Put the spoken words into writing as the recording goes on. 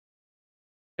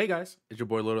Hey guys, it's your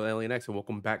boy Little Alien X, and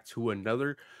welcome back to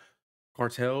another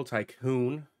Cartel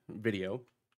Tycoon video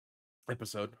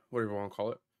episode, whatever you want to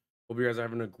call it. Hope you guys are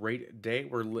having a great day.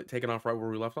 We're taking off right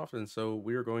where we left off, and so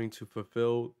we are going to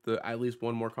fulfill the at least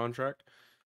one more contract.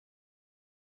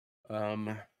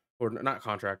 Or not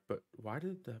contract, but why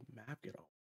did the map get off?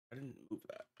 I didn't move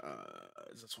that.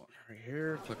 Is this one right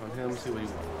here? Click on him, see what he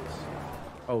wants.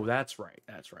 Oh, that's right.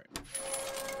 That's right.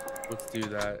 Let's do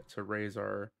that to raise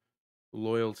our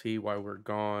loyalty while we're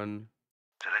gone.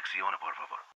 Seleccione, por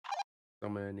favor.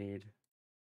 I'm gonna need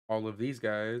all of these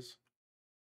guys.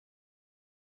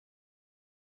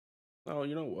 Oh,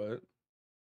 you know what?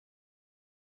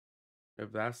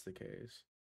 If that's the case,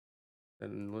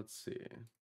 then let's see.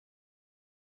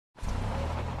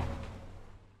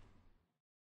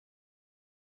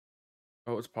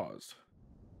 Oh, it's paused.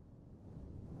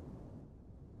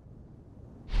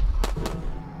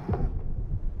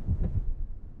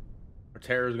 Our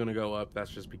terror is gonna go up.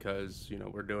 That's just because, you know,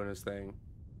 we're doing this thing.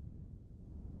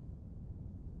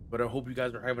 But I hope you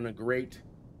guys are having a great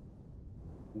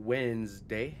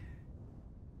Wednesday.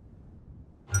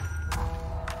 So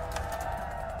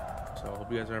I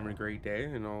hope you guys are having a great day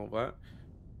and all of that.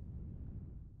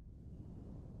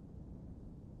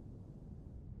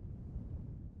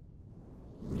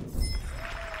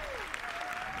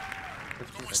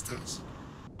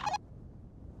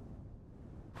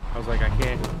 I was like, I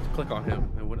can't click on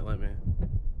him. It wouldn't let me.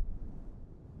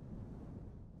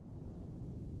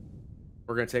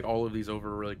 We're going to take all of these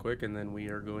over really quick, and then we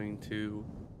are going to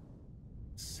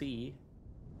see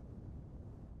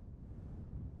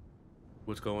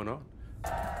what's going on.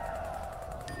 Look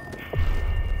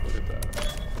at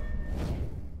that.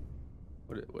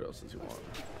 What else does he want?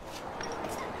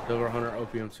 Silver Hunter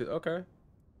Opium too. Okay.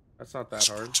 That's not that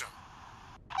hard.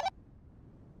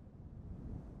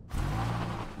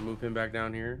 Move him back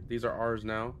down here. These are ours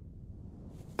now.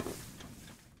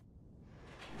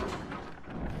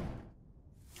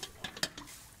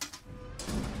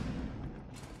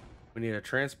 We need a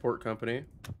transport company.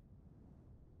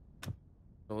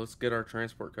 So let's get our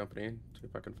transport company. See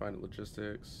if I can find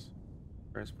logistics.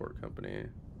 Transport company.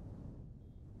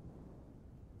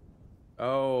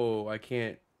 Oh, I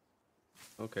can't.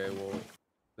 Okay, well,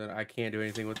 then I can't do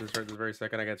anything with this right this very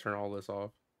second. I gotta turn all this off.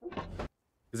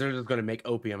 Because they're just gonna make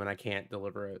opium and I can't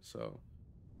deliver it, so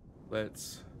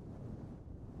let's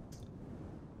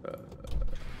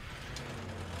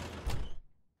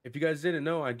if you guys didn't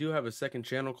know, I do have a second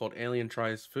channel called Alien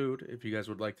Tries Food. If you guys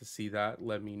would like to see that,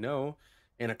 let me know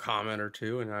in a comment or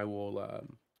two, and I will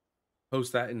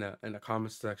post that in the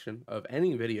comment section of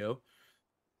any video.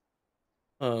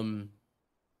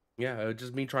 Yeah,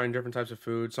 just me trying different types of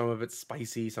food. Some of it's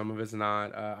spicy, some of it's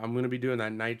not. I'm gonna be doing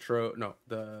that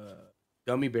the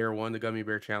gummy bear one, the gummy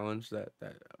bear challenge, that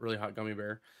really hot gummy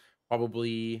bear.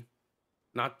 Probably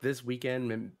not this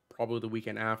weekend, probably the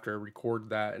weekend after. Record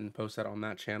that and post that on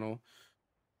that channel.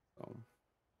 If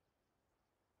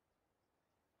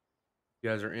you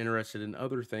guys are interested in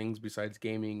other things besides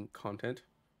gaming content,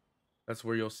 that's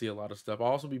where you'll see a lot of stuff. I'll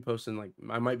also be posting, like,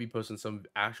 I might be posting some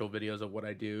actual videos of what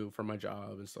I do for my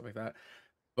job and stuff like that,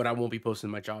 but I won't be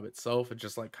posting my job itself. It's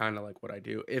just like kind of like what I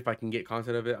do. If I can get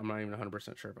content of it, I'm not even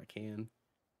 100% sure if I can.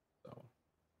 So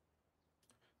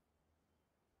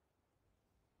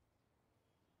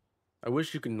I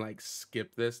wish you can like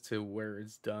skip this to where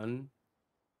it's done,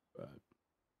 but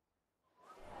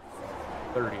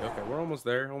 30. Okay, we're almost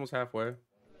there, almost halfway.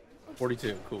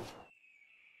 42, cool.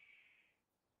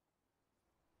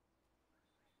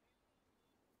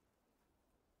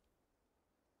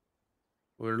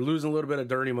 We're losing a little bit of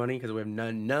dirty money because we have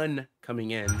none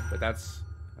coming in, but that's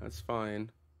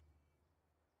fine.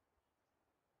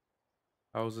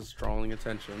 How is this drawing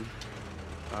attention?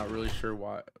 Not really sure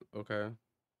why. Okay.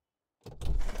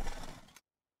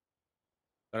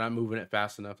 They're not moving it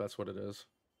fast enough. That's what it is.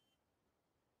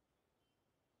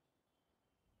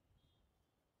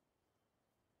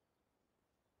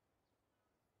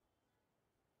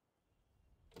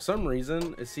 For some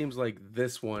reason, it seems like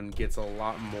this one gets a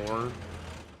lot more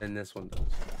than this one does.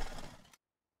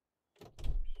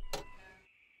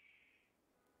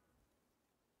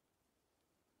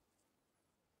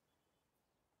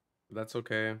 But that's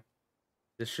okay.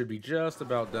 This should be just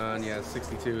about done. Yeah,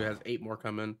 62 has 8 more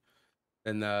coming.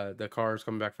 And the car is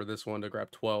coming back for this one to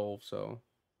grab 12, so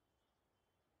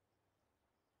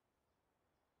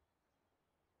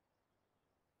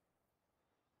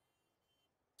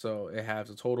it has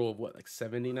a total of what, like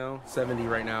 70 now? 70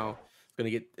 right now.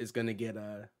 It's gonna get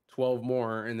 12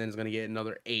 more, and then it's gonna get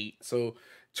another 8. So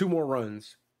 2 more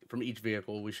runs from each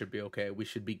vehicle. We should be okay. We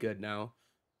should be good now.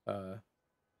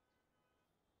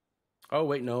 Oh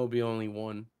wait, no, it'll be only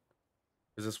one.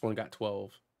 Because this one got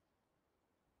 12.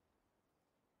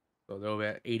 So they'll be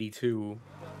at 82.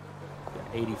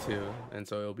 Yeah, 82. And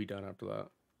so it'll be done after that.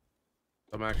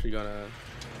 I'm actually gonna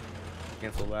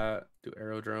cancel that, do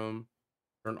aerodrome,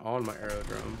 turn on my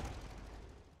aerodrome.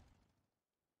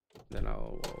 Then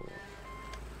I'll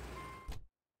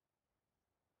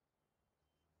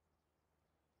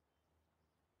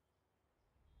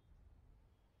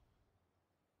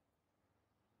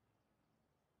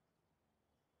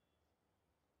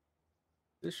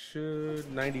this should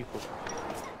 94.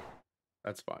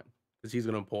 That's fine. Because he's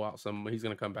gonna pull out some, he's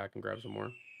gonna come back and grab some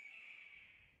more.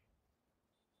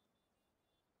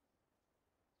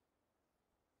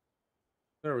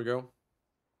 There we go.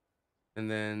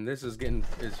 And then this is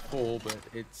full, but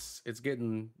it's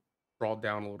getting brought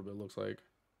down a little bit, looks like.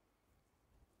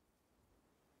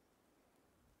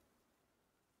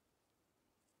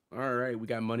 All right, we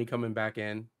got money coming back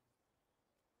in.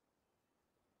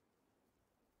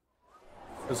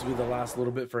 This will be the last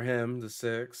little bit for him, the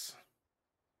 6.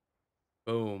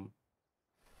 Boom.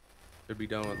 Should be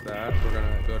done with that. We're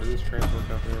gonna go to this transfer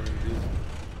company. We're gonna do.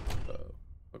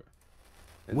 Okay.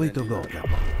 Way to go,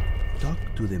 Capo. Talk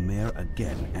to the mayor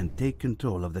again and take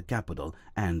control of the capital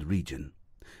and region.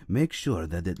 Make sure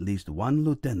that at least one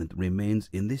lieutenant remains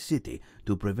in the city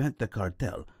to prevent the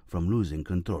cartel from losing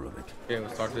control of it. Okay,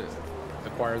 let's talk to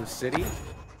acquire the city.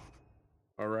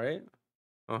 All right.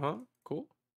 Cool.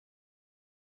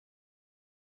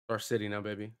 Our city now,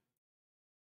 baby.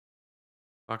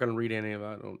 Not gonna read any of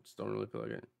that. Don't really feel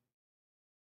like it.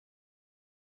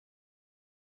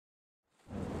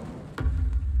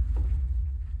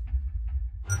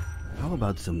 How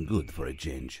about some good for a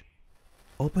change?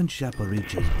 Open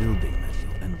Chapariche's building menu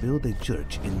and build a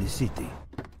church in the city.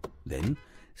 Then,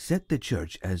 set the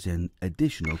church as an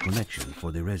additional connection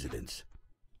for the residents.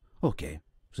 Okay,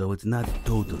 so it's not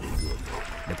totally good,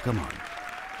 but come on,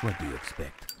 what do you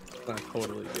expect? It's not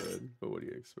totally good, but what do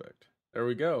you expect? There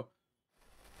we go.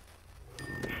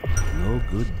 No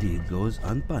good deed goes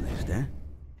unpunished, eh?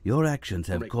 Your actions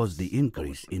have caused the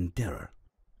increase in terror.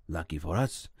 Lucky for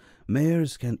us,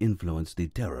 mayors can influence the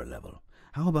terror level.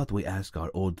 How about we ask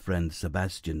our old friend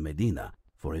Sebastian Medina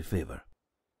for a favor?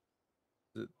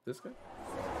 Is it this guy?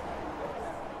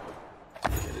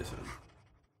 It is him.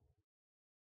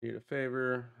 Need a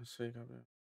favor. Let's see.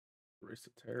 Erase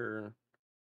the terror.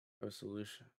 I have a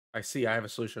solution. I see. I have a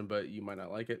solution, but you might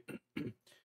not like it.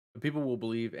 People will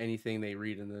believe anything they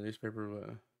read in the newspaper.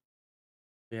 But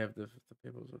they have the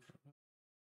papers in front of them.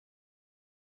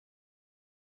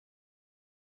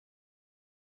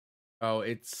 Oh,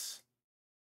 it's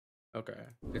okay.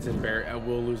 It's embarrassing. I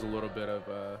will lose a little bit of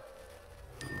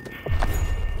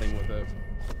thing with it.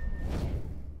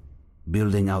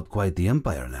 Building out quite the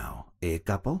empire now, eh,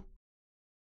 Capo?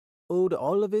 Owed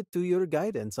all of it to your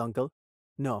guidance, Uncle.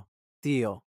 No,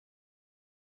 Tio.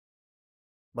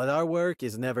 But our work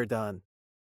is never done.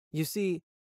 You see,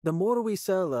 the more we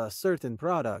sell a certain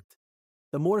product,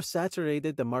 the more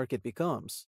saturated the market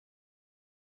becomes.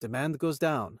 Demand goes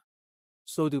down.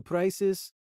 So do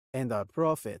prices and our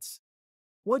profits.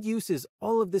 What use is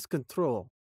all of this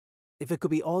control if it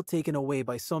could be all taken away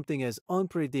by something as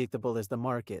unpredictable as the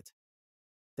market?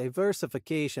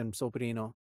 Diversification,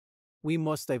 Sobrino. We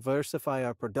must diversify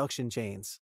our production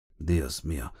chains. Dios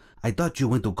mío, I thought you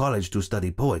went to college to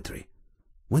study poetry.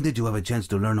 When did you have a chance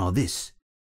to learn all this?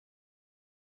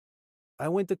 I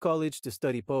went to college to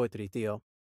study poetry, Tio.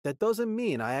 That doesn't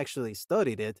mean I actually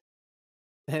studied it.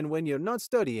 And when you're not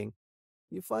studying,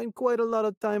 you find quite a lot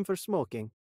of time for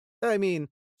smoking. I mean,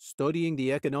 studying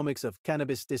the economics of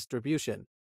cannabis distribution.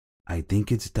 I think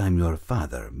it's time your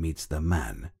father meets the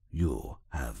man you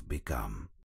have become.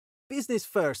 Business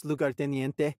first,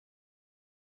 lugarteniente.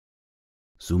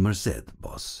 Sumer said,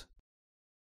 boss.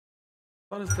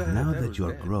 Now that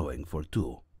you're dead. growing for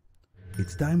 2,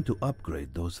 it's time to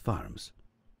upgrade those farms.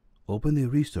 Open the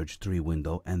research tree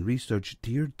window and research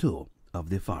tier 2 of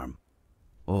the farm.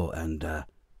 Oh, and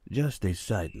just a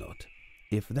side note.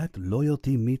 If that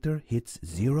loyalty meter hits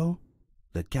 0,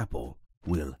 the capo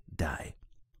will die.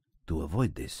 To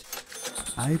avoid this,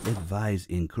 I'd advise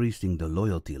increasing the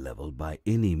loyalty level by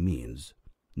any means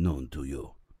known to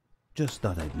you. Just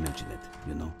thought I'd mention it,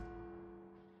 you know.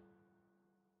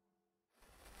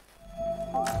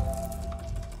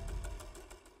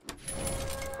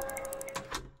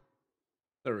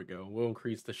 There we go. We'll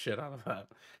increase the shit out of that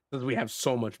because we have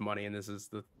so much money, and this is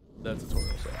the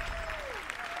tutorial. So.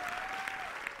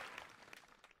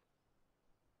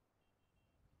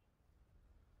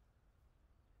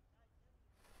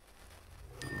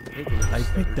 I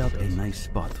picked out a nice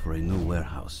spot for a new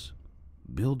warehouse.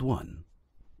 Build 1,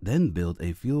 Then build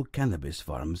a few cannabis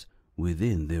farms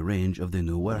within the range of the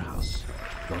new warehouse.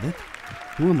 Got it?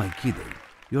 Who am I kidding?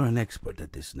 You're an expert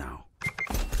at this now.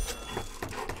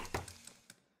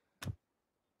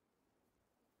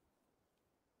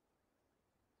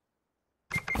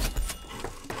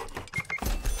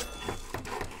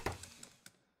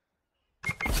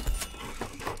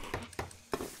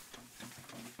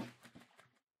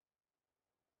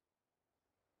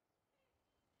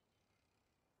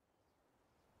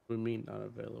 What do you mean not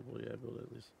available? Yeah, build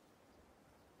at least.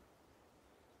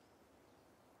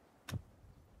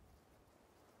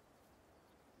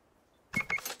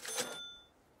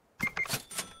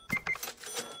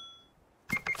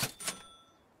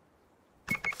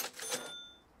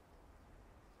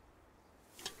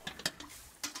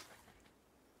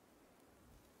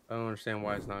 I don't understand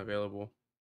why it's not available.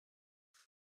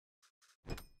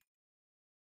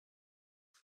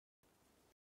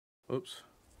 Oops.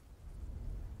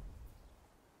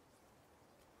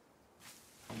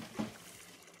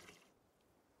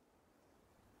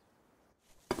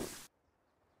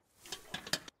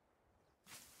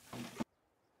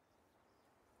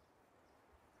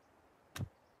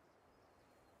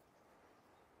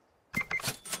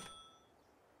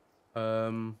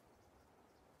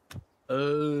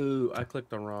 Oh, I clicked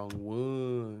the wrong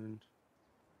one.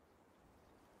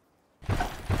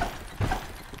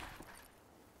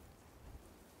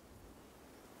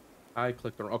 I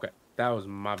clicked the wrong. Okay, that was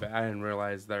my bad. I didn't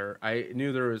realize there. I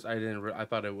knew there was. I didn't. I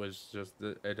thought it was just.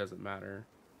 It doesn't matter.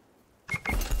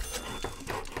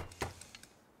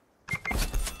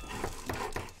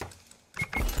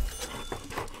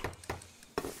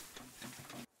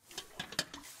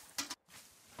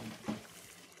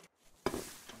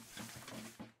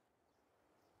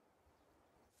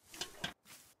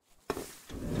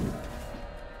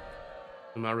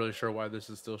 I'm not really sure why this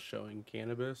is still showing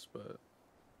cannabis, but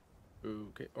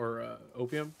okay, or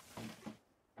opium.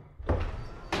 I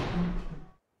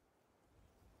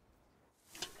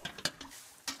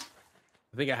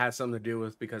think it has something to do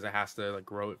with because it has to like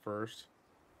grow it first.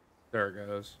 There it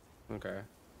goes. Okay.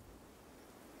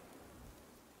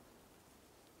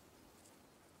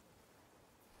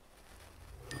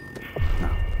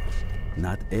 Now,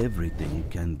 not everything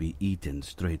can be eaten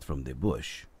straight from the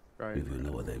bush, Right. if you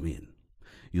know what I mean.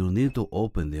 You'll need to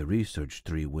open the research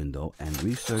tree window and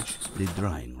research the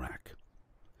drying rack.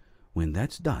 When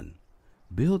that's done,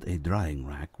 build a drying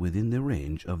rack within the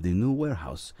range of the new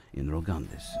warehouse in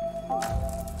Rogandis.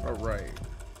 All right.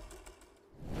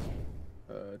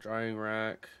 Drying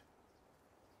rack.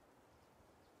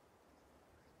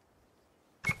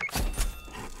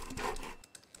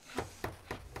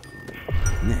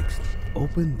 Next,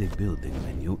 open the building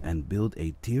menu and build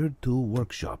a Tier 2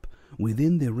 workshop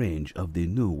within the range of the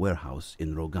new warehouse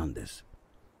in Rogandis.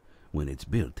 When it's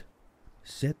built,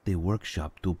 set the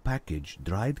workshop to package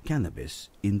dried cannabis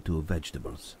into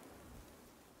vegetables.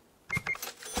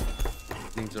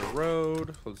 Needs a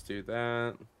road. Let's do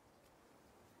that.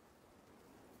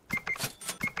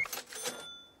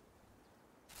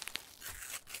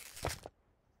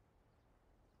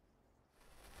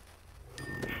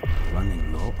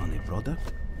 Running low on a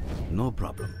product? No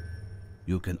problem.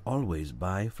 You can always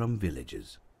buy from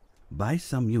villages. Buy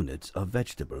some units of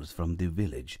vegetables from the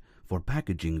village for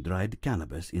packaging dried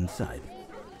cannabis inside.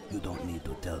 You don't need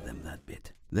to tell them that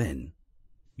bit. Then,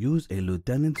 use a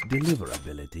lieutenant's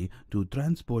deliverability to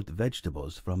transport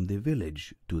vegetables from the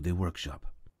village to the workshop.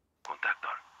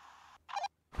 Contactor.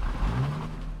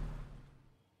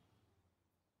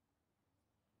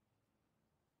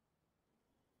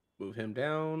 Move him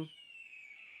down.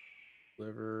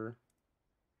 Deliver.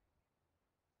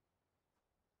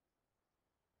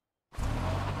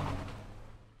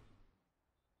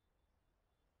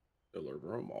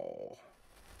 Deliver them all.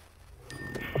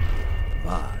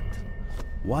 But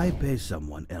why pay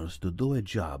someone else to do a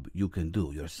job you can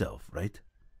do yourself, right?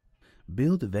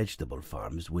 Build vegetable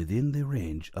farms within the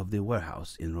range of the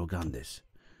warehouse in Rogandis.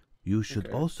 You should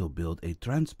Okay. also build a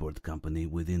transport company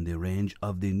within the range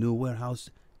of the new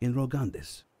warehouse in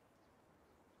Rogandis.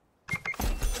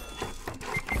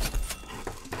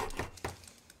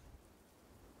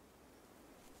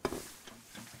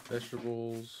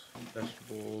 Vegetables,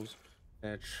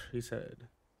 and he said,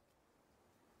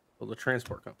 well, the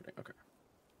transport company. Okay.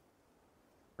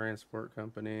 Transport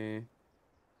company.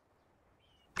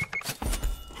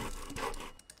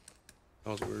 That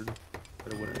was weird.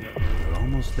 But it wouldn't let me. You're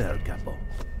almost there, Capo.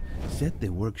 Set the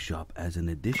workshop as an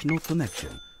additional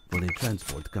connection for the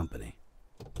transport company.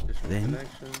 Additional Then-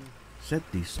 connection.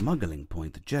 Set the smuggling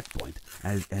point checkpoint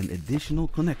as an additional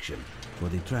connection for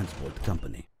the transport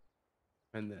company.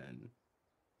 And then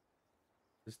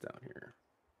This down here.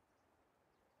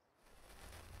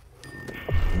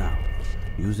 Now,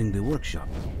 using the workshop,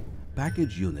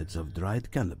 package units of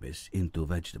dried cannabis into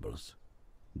vegetables.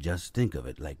 Just think of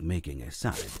it like making a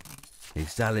salad. A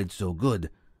salad so good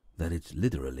that it's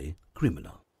literally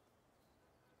criminal.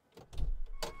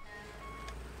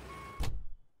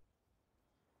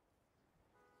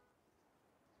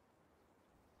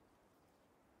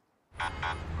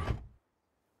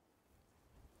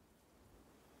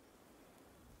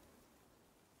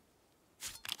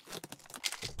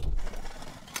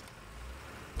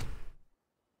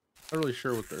 Not really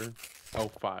sure what they're. Oh,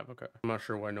 5. Okay. I'm not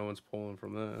sure why no one's pulling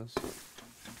from this.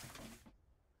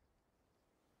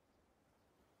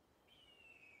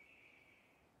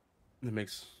 It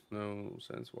makes no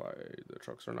sense why the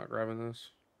trucks are not grabbing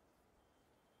this.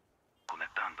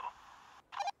 Conectando.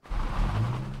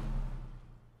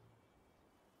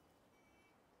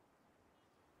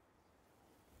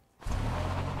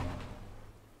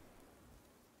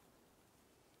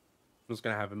 I'm just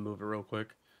gonna have him move it real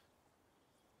quick.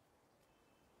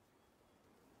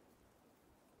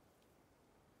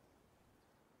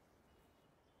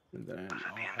 And then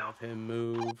I'll have him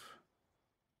move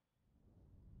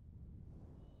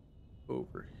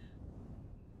over.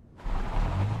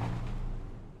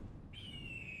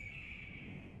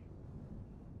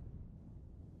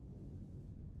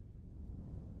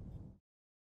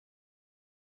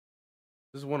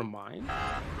 This is one of mine?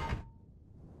 What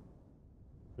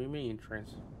do you mean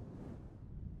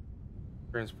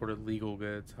transported legal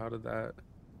goods? How did that?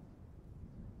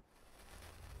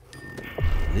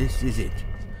 This is it.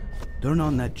 Turn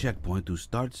on that checkpoint to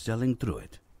start selling through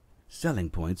it. Selling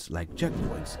points like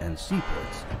checkpoints and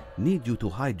seaports need you to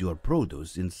hide your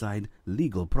produce inside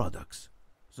legal products.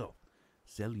 So,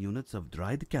 sell units of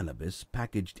dried cannabis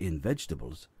packaged in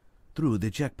vegetables through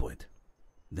the checkpoint.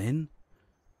 Then,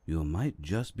 you might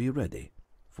just be ready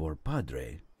for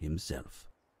Padre himself.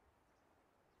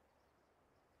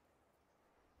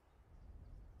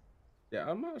 Yeah,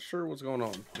 I'm not sure what's going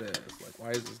on with this. Like, why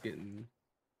is this getting...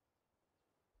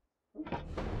 Do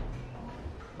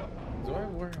I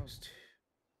have warehouse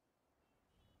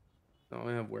 2? No,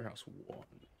 I have warehouse 1.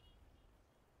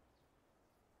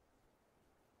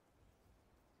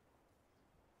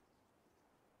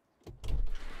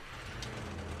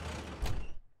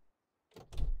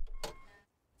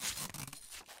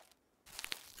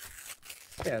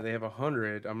 Yeah, they have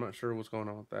 100. I'm not sure what's going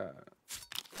on with that.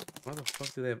 Why the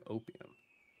fuck do they have opium?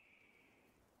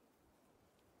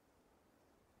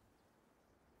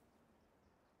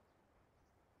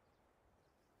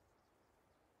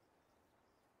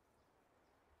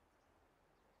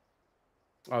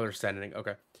 Oh, they're sending.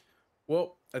 Okay.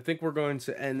 Well, I think we're going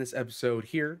to end this episode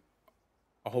here.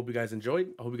 I hope you guys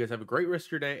enjoyed. I hope you guys have a great rest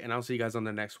of your day, and I'll see you guys on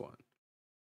the next one.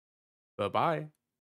 Bye-bye.